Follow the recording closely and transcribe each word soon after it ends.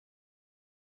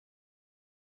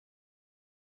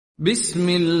بسم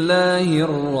الله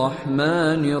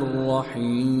الرحمن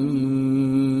الرحيم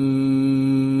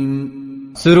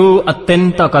सुरु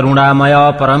अत्यन्त करुणामय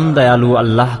परम दयालु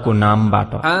अल्लाहको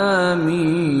नामबाट। आमीन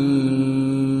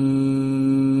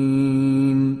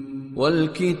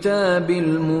वल्किताबिल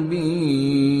मुबीन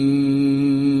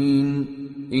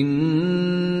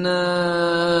इन्ना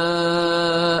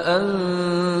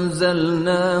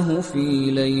अंज़लनाहु फी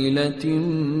लैलतिन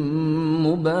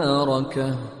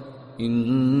मुबारकह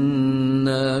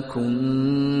इन्ना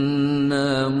कुन्ना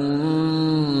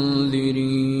मुंज़िरीन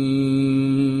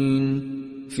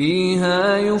فيها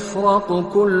يفرق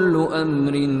كل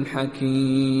أمر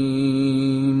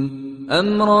حكيم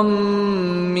أمرا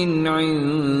من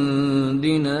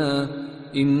عندنا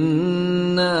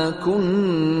إنا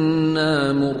كنا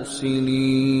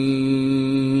مرسلين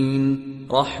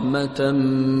رحمة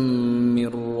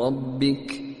من ربك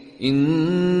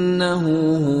إنه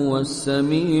هو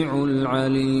السميع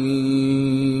العليم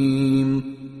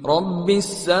رب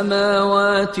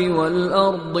السماوات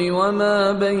والأرض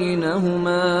وما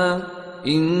بينهما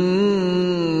إن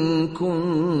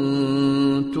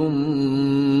كنتم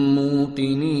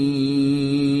موقنين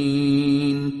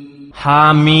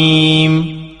हामीम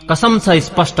कसम छ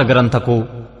स्पष्ट ग्रन्थको,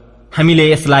 हामीले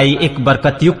यसलाई एक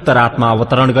बरकतयुक्त रातमा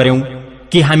अवतरण गर्यौं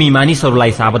कि हामी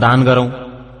मानिसहरूलाई सावधान गरौं।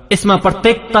 यसमा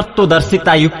प्रत्येक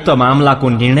तत्वदर्शितायुक्त मामलाको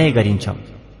निर्णय गरिन्छ,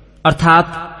 अर्थात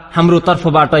हाम्रो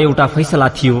तर्फबाट एउटा फैसला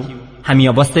थियो। हामी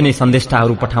अवश्य नै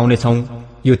सन्देशहरू पठाउनेछौं,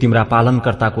 यो तिम्रा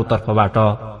पालनकर्ताको तर्फबाट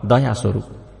दया स्वरूप।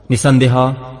 निसन्देह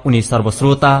उनी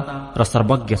सर्वश्रोता र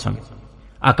सर्वज्ञ छन्।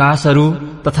 आकाशहरू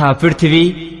तथा पृथ्वी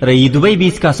र यी दुवै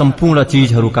बीचका सम्पूर्ण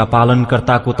चीजहरूका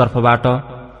पालनकर्ताको तर्फबाट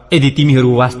यदि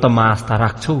तिमीहरू वास्तवमा आस्था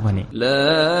राख्छौ भने। ला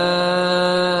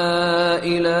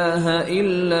इलाहा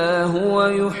इल्ला हुवा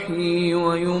युह्यी व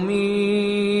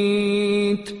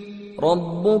युमीत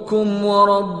रब्बुकुम व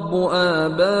रब्बु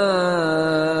आबाइकुमुल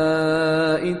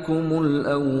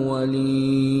अव्वलीन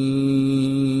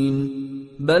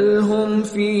बल हुम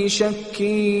फी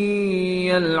शक्की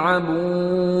यलअबून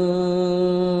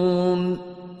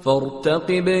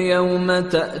فارتقب يوم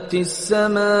تأتي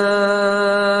السماء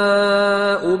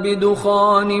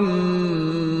بدخان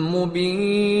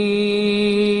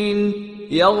مبين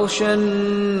يغشى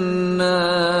الناس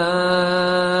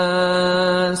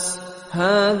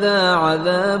هذا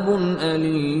عذاب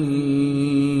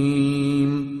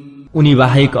أليم उनी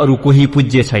बाहेक अरू कोही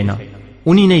पूज्य छैन।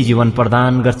 उनी नै जीवन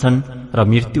प्रदान गर्छन् र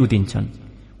मृत्यु दिन्छन्।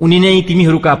 उनी नै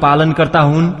तिमीहरूका पालनकर्ता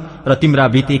हुन् र तिम्रा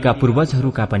बितेका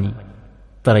पूर्वजहरूका पनि।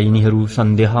 तर यिनीहरू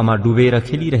सन्देहमा डुबेर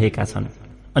खेलिरहेका छन्।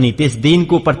 अनि त्यस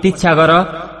दिनको प्रतीक्षा गर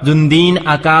जुन दिन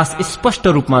आकाश स्पष्ट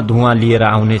रूपमा धुवाँ लिएर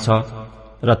आउनेछ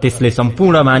र त्यसले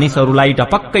सम्पूर्ण मानिसहरूलाई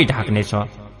ढपक्कै ढाक्नेछ।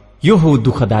 यो हो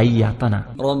दुःखदायी यातना।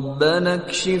 रब्बना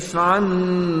कशिफ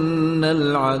अन्ना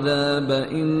अलअज़ाब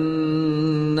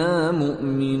इन्ना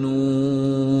मुमिनून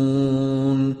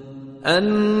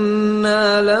अन्ना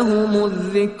लहुमुज़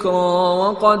ज़िक्रा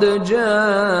वक़द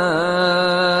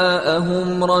जाअहुम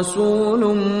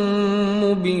रसूलुम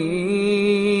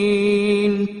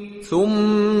मुबीन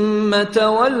ثم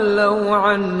تولوا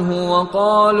عنه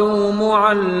وقالوا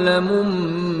معلم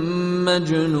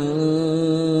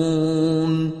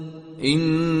مجنون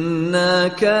إنا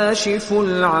كاشف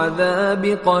العذاب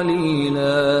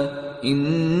قليلا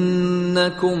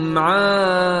إنكم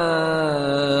عائدون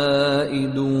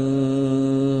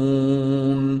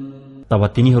तब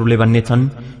तिनीहरूले भन्नेछन्,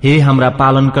 हे हाम्रा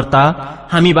पालनकर्ता,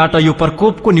 हामीबाट यो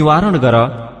प्रकोपको निवारण गर,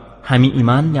 हामी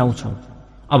ईमान ल्याउँछौं।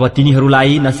 अब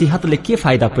तिनीहरूलाई नसीहतले के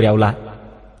फाइदा पुर्याउला,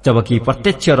 जबकि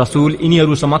प्रत्यक्ष रसूल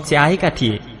यिनीहरू समक्ष आएका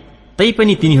थिए।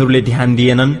 तैपनि तिनीहरूले ध्यान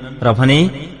दिएनन् र भने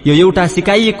यो एउटा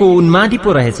सिकाइएको उन्मादी पो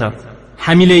रहेछ।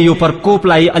 हामीले यो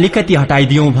प्रकोपलाई अलिकति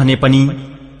हटाइदियौं भने पनि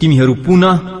तिमीहरू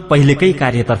पुनः पहिलेकै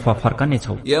कार्यतर्फ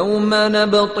फर्कनेछौ। यौम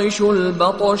नबतिशुल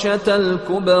बतशतल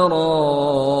कुबरा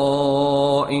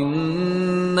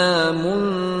इन्ना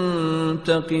मुंतकिमून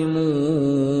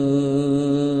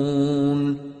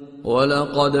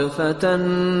वलक़द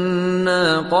फतन्ना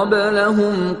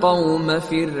क़ब्लहुम क़ौम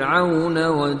फ़िरऔन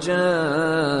वजाअहुम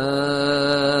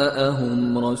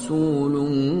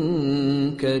रसूलुन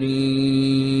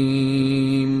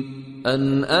करीम अन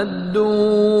अद्दू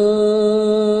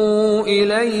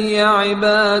इलय्या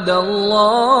इबादल्लाह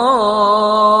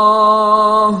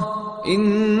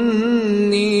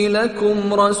इन्नी लकुम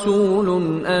रसूलुन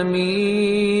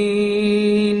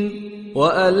अमीन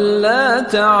वअल्ला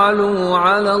तअलू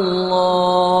अलल्लाह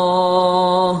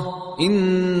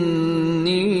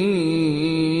इन्नी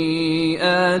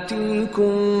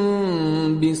आतीकुम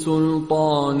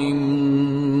बिसुल्तानिन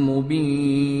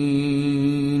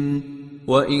मुबीन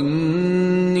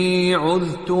وإني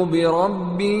عذت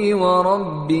بربي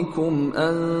وربكم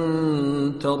أن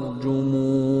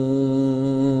ترجمون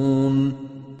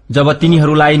जब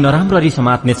तिनीहरूलाई नराम्ररी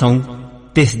समात्नेछौं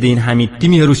त्यस दिन हामी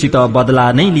तिमीहरूसित बदला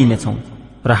नै लिनेछौं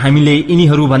र हामीले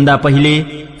यिनीहरू भन्दा पहिले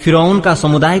फिरौनका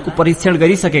समुदायको परीक्षण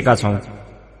गरिसकेका छौं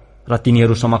र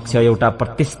तिनीहरू समक्ष एउटा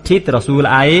प्रतिष्ठित रसूल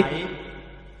आए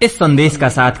यस सन्देशका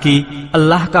साथ कि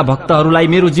अल्लाहका भक्तहरूलाई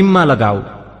मेरो जिम्मा लगाऊ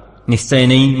निश्चय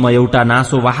नै म एउटा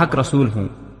नासोवाहक रसूल हुँ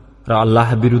र अल्लाह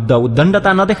विरुद्ध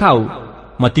उद्दण्डता नदेखाऊ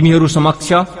म तिमीहरू समक्ष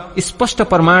स्पष्ट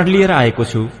प्रमाण लिएर आएको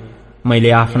छु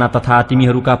मैले आफ्ना तथा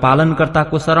तिमीहरूका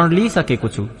पालनकर्ताको शरण लिइसकेको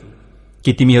छु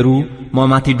कि तिमीहरू म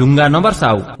माथि ढुङ्गा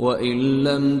नबर्साऊ وَإِن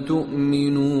لَّمْ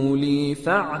تُؤْمِنُوا لِي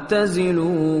فَاعْتَزِلُونِ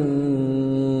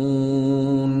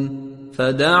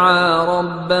فَدَعَا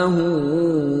رَبَّهُ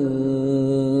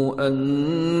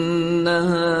أَنَّ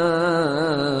هَٰؤُلَاءِ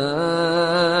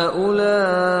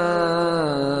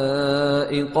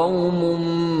قَوْمٌ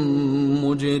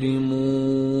مُجْرِمُونَ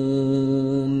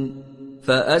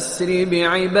فَأَسْرِ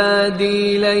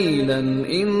بِعِبَادِي لَيْلًا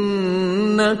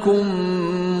إِنَّكُمْ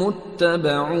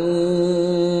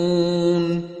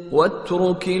متبعون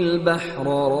واترك البحر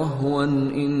رهوا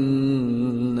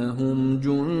إنهم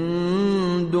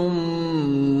جند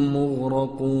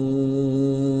مغرقون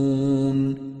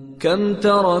كم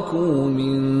تركوا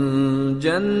من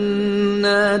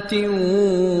جنات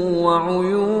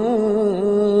وعيون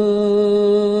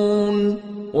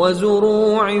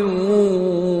وزروع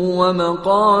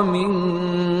ومقام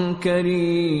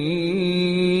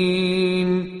كريم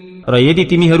र यदि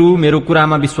तिमीहरू मेरो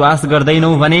कुरामा विश्वास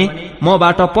गर्दैनौ भने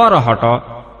मबाट पर हट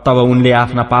तब उनले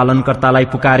आफ्ना पालनकर्तालाई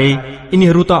पुकारे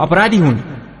यिनीहरू त अपराधी हुन्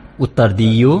उत्तर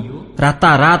दिइयो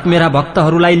रातारात मेरा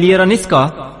भक्तहरूलाई लिएर निस्क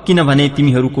किनभने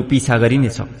तिमीहरूको पीछा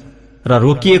गरिनेछ र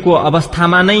रोकिएको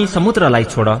अवस्थामा नै समुद्रलाई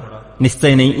छोड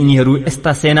निश्चय नै यिनीहरू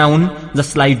यस्ता सेना हुन्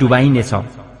जसलाई डुबाइनेछ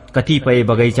कतिपय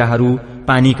बगैँचाहरू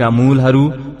पानीका मूलहरू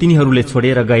तिनीहरूले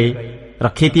छोडेर गए र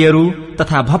खेतीहरू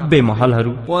तथा भव्य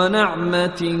महलहरू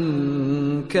वनअमतिन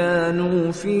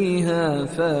कानू फीहा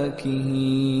फाकिहीन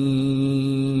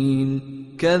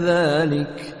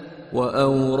कذلك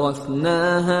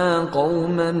وأورثناها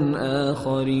قوما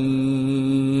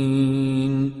آخرين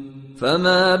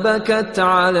فما بكت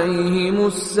عليهم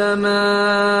السماء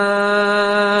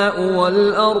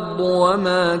والأرض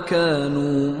وما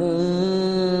كانوا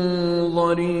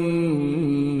منظرين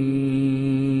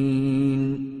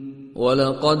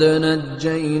ولقد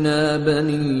نجينا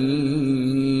بني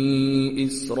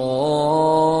إسرائيل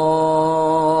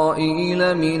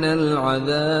من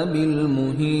العذاب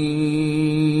المهين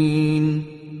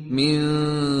من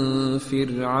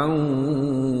فرعون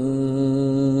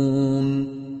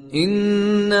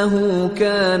إنه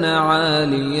كان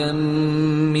عاليا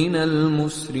من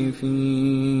المسرفين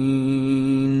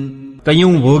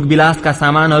कयौं भोग विलासका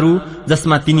सामानहरू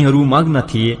जसमा तिनीहरू मग्न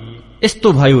थिए यस्तो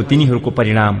भयो तिनीहरूको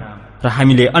परिणाम र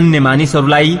हामीले अन्य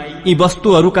मानिसहरूलाई यी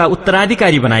वस्तुहरूका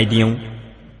उत्तराधिकारी बनाइदियौं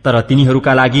तर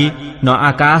तिनीहरूका लागि न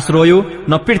आकाश रोयो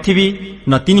न पृथ्वी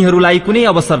न तिनीहरूलाई कुनै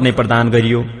अवसर नै प्रदान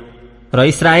गरियो र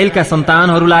इस्राएलका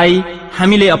सन्तानहरूलाई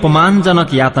हामीले अपमानजनक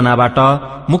यातनाबाट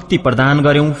मुक्ति प्रदान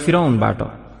गर्यौं फिरौनबाट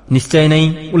निश्चय नै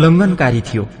उल्लङ्घनकारी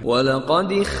थियो वलक़द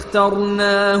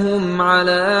इख्तरनाहुम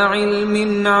अला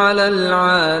इल्मिन अलल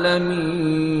आलमीन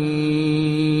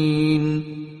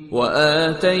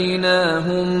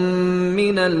وآتيناهم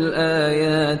من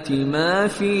الآيات ما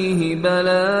فيه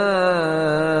بلاء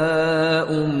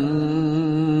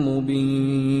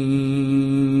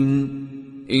مبين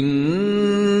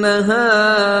إن هؤلاء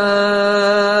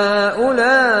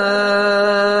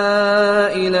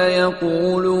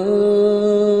ليقولون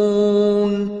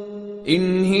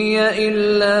إن هي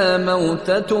إلا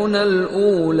موتتنا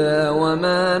الأولى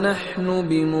وما نحن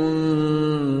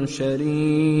بمنشرين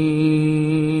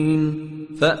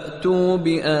فأتوا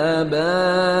بآبائنا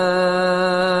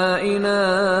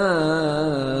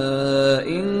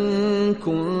إن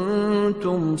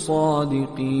كنتم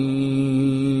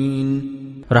صادقين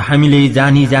र हामीले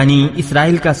जानी जानी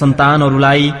इस्राएलका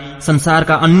सन्तानहरूलाई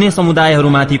संसारका अन्य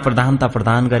समुदायहरूमाथि प्रधानता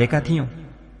प्रदान गरेका थियौं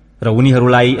र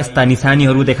उनीहरूलाई यस्ता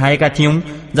निशानीहरू देखाएका थियौं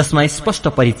जसमा स्पष्ट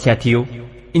परीक्षा थियो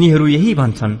यिनीहरू यही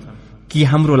भन्छन् कि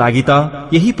हाम्रो लागि त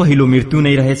यही पहिलो मृत्यु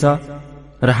नै रहेछ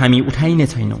र हामी उठाइने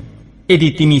छैनौं यदि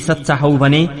तिमी सच्चा हौ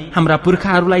भने हाम्रा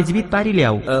पुर्खाहरूलाई जीवित पारी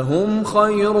ल्याऊ अहुम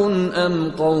खैरुन अम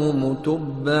कौम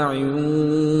तुब्बइन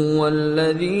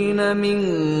वल्लज़ीन मिन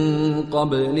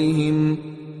क़ब्लिहिम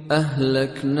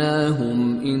अहलकनाहुम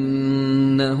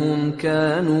इन्नहुम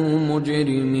कानू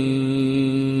मुजरिमीन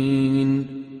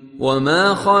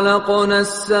وما خلقنا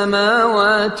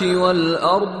السماوات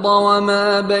والأرض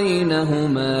وما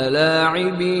بينهما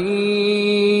لاعبين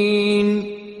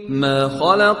ما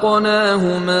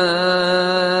خلقناهما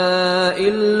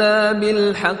إلا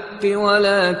بالحق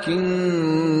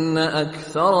ولكن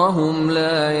أكثرهم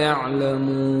لا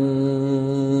يعلمون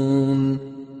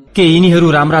के यिनीहरू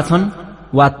राम्रा छन्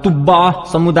वा तुब्बा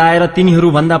समुदाय र तिनीहरू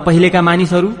भन्दा पहिलेका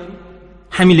मानिसहरू?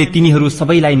 हामीले तिनीहरू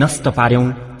सबैलाई नष्ट पार्यौं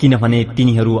किनभने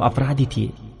तिनीहरू अपराधी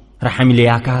थिए र हामीले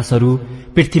आकाशहरू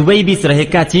पृथ्वी बीच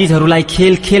रहेका चीजहरूलाई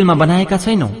खेल खेलमा बनाएका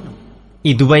छैनौं।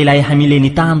 यी दुवैलाई हामीले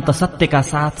नितान्त सत्यका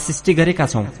साथ सृष्टि गरेका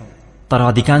छौं, तर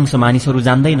अधिकांश मानिसहरू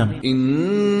जान्दैनन्।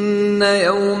 إن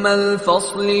يوم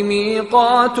الفصل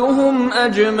ميقاتهم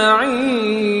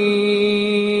أجمعين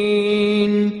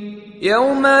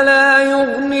يوم لا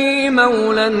يغني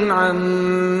مولا عن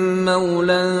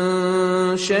مولا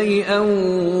شيئا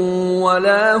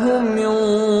ولا هم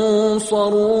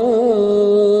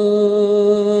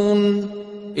ينصرون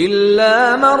إلا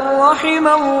من رحم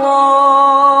الله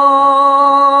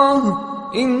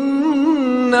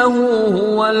إنه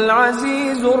هو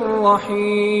العزيز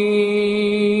الرحيم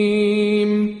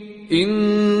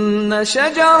إن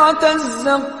شجرة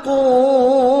الزقوم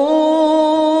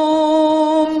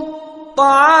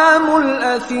طعام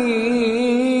الأثيم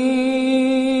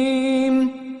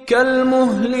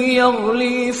كالمهل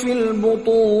يغلي في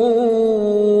البطون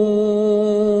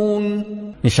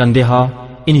निसन्देह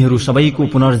यिनीहरू सबैको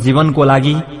पुनर्जीवनको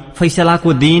लागि फैसलाको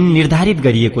दिन निर्धारित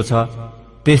गरिएको छ।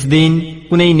 त्यस दिन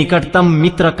कुनै निकटतम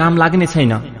मित्र काम लाग्ने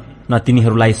छैन, न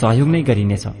तिनीहरूलाई सहयोग नै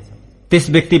गरिनेछ। त्यस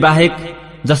व्यक्ति बाहेक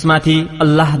जसमाथि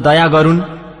अल्लाह दया गरून्,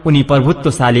 उनी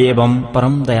प्रभुत्वशाली एवं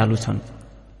परम दयालु छन्।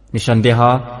 निसन्देह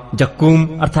जक्कुम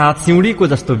अर्थात सिउँडीको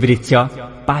जस्तो वृक्ष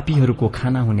पापीहरूको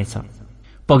खाना हुनेछ।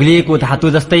 पग्लिएको धातु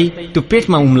जस्तै त्यो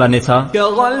पेटमा उम्लनेछ।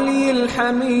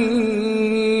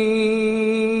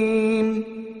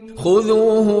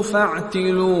 خذوه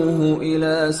فاعتلوه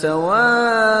إلى سواء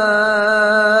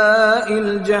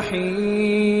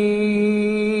الجحيم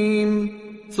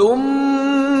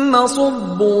ثم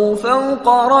صبوا فوق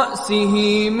رأسه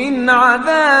من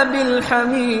عذاب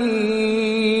الحميم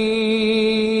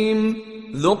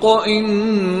ذق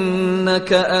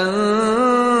إنك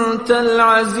أنت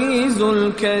العزيز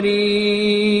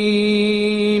الكريم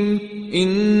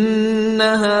إن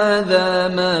هذا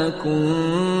ما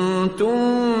كنتم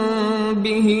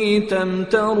به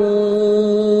تمترون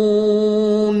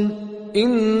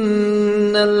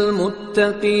إن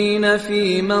المتقين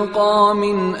في مقام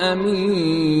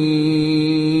أمين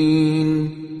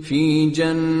في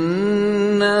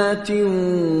جنات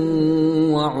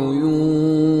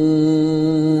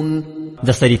وعيون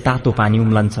जसरी तातो पानी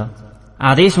उम्लन्छ,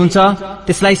 आदेश हुन्छ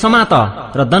त्यसलाई समात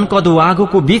र दनकदो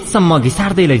आगोको बीचसम्म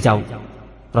घिसार्दै लैजाऊ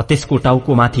र त्यसको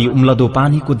टाउको माथि उम्लदो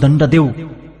पानीको दण्ड देऊ।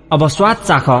 अब स्वाद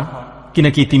चाख,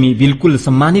 किनकि तिमी बिल्कुल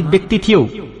सम्मानित व्यक्ति थियौ।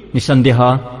 निसन्देह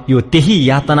यो त्यही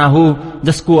यातना हो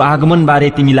जसको आगमन बारे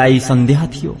तिमीलाई सन्देह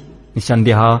थियो।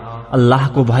 निसन्देह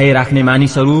अल्लाहको भय राख्ने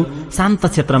मानिसहरू शान्त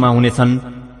क्षेत्रमा हुनेछन्,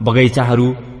 बगैँचाहरू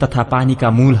तथा पानीका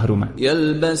मूलहरूमा।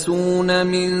 यल्बसून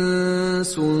मिन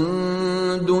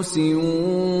सुन्दुस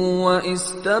व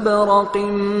इस्तबरक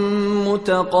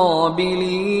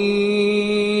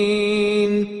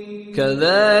मुतकाबिलीन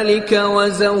كذلك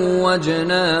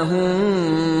وزوجناهم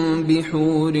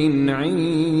بحور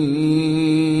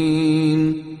عين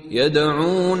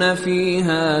يدعون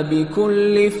فيها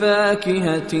بكل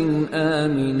فاكهة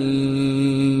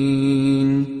آمنين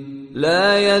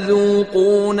لا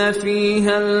يذوقون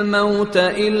فيها الموت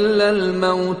إلا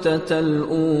الموتة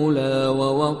الأولى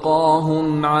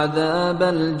ووقاهم عذاب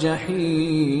الجحيم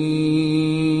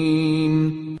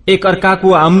एक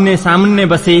अर्काको आम्ने सामने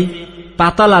बसे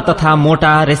पातला तथा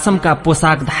मोटा रेशमका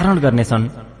पोशाक धारण गर्नेछन्।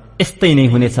 यस्तै नै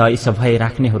हुनेछ यी सबै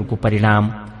राख्नेहरूको परिणाम।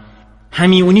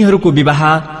 हामी उनीहरूको विवाह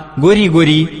गोरी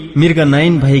गोरी मृग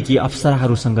नयन भएकी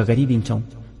अप्सराहरूसँग गरिदिन्छौं।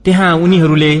 त्यहाँ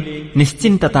उनीहरूले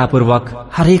निश्चिन्ततापूर्वक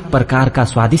हरेक प्रकारका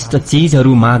स्वादिष्ट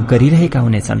चीजहरू माग गरिरहेका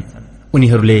हुनेछन्।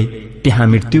 उनीहरूले त्यहाँ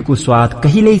मृत्युको स्वाद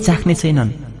कहिल्यै चाख्ने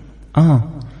छैनन्।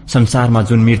 संसारमा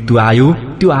जुन मृत्यु आयो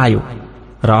त्यो आयो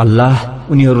र अल्लाह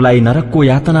उनीहरूलाई नरकको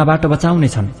यातनाबाट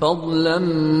बचाउनेछन्। फضلا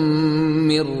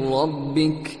من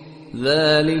ربك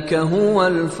ذلك هو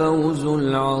الفوز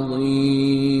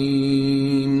العظيم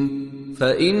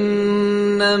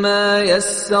فإنما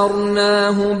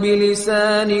يسرناه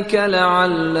بلسانك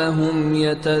لعلهم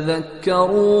يتذكرون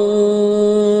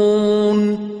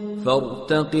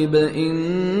فارتقب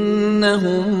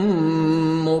إنهم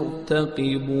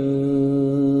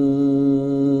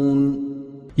مرتقبون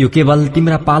यो केवल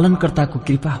तिम्रा पालनकर्ताको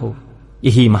कृपा हो,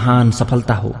 यही महान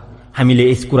सफलता हो।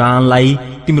 हामीले यस कुरानलाई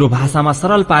तिम्रो भाषामा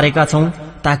सरल पारेका छौं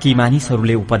ताकि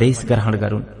मानिसहरूले उपदेश ग्रहण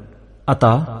गरून्। अत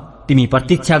तिमी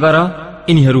प्रतीक्षा गर,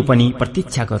 यिनीहरू पनि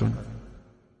प्रतीक्षा गरून्।